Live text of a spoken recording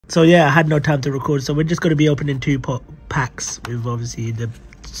So yeah, I had no time to record, so we're just going to be opening 2 packs with obviously the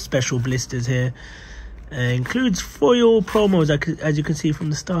special blisters here. Includes foil promos, as you can see from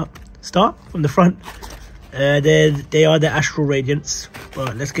the start from the front. They are the Astral Radiance,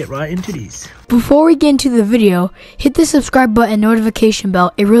 but let's get right into these. Before we get into the video, hit the subscribe button and notification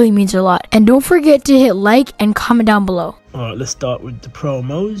bell. It really means a lot. And don't forget to hit like and comment down below. Alright, let's start with the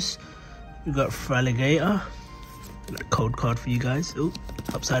promos. We got Fraligator. Got a code card for you guys. Oh,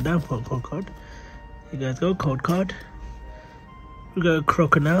 upside down code card. You guys go, code card. We got a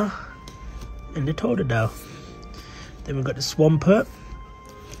Crocodile and the Totodile. Then we got the Swampert.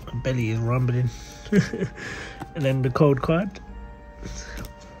 My belly is rumbling. And then the code card.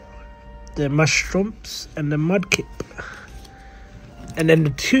 The Mushrooms and the Mudkip. And then the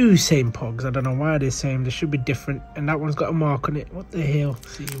 2 same pogs. I don't know why they're same. They should be different. And that one's got a mark on it. What the hell?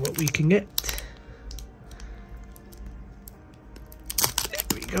 See what we can get. There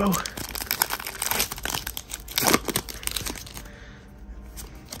we go.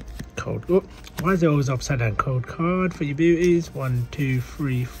 Code. Oh, why is it always upside down? Code card for your beauties. 1, 2,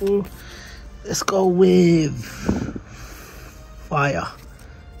 3, 4. Let's go with fire.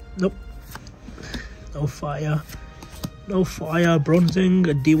 Nope. No fire. No fire. Bronzing,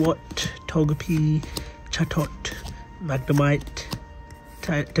 a Dewott, Togepi, Chatot, Magnemite,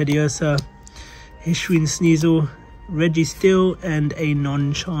 Teddiursa, Hishwin Sneasel, Registeel, and a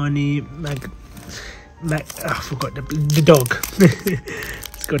non-shiny I forgot the dog.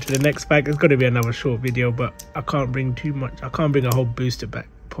 Let's go to the next pack. It's going to be another short video, but I can't bring too much. I can't bring a whole booster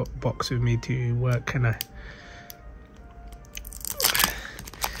box with me to work, can I?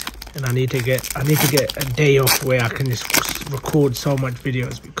 And I need to get a day off where I can just record so much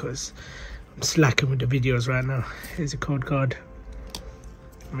videos because I'm slacking with the videos right now. Here's a code card.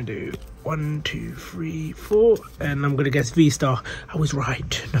 I'm gonna do 1, 2, 3, 4, and I'm gonna guess V-Star. I was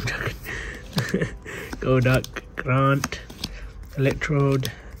right. No, I'm joking. Golduck, Grant, Electrode,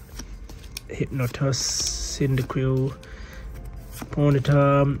 Hypnotus, Cyndaquil,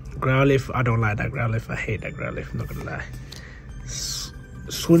 Ponyta, Growlithe. I don't like that Growlithe. I hate that Growlithe. I'm not gonna lie.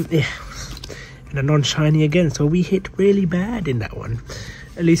 And a non-shiny again, so we hit really bad in that one.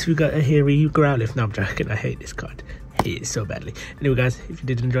 At least we got a hairy Growlithe. No, I'm joking. I hate this card. I hate it so badly. Anyway guys, if you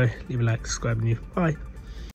did enjoy, leave a like, subscribe, and bye.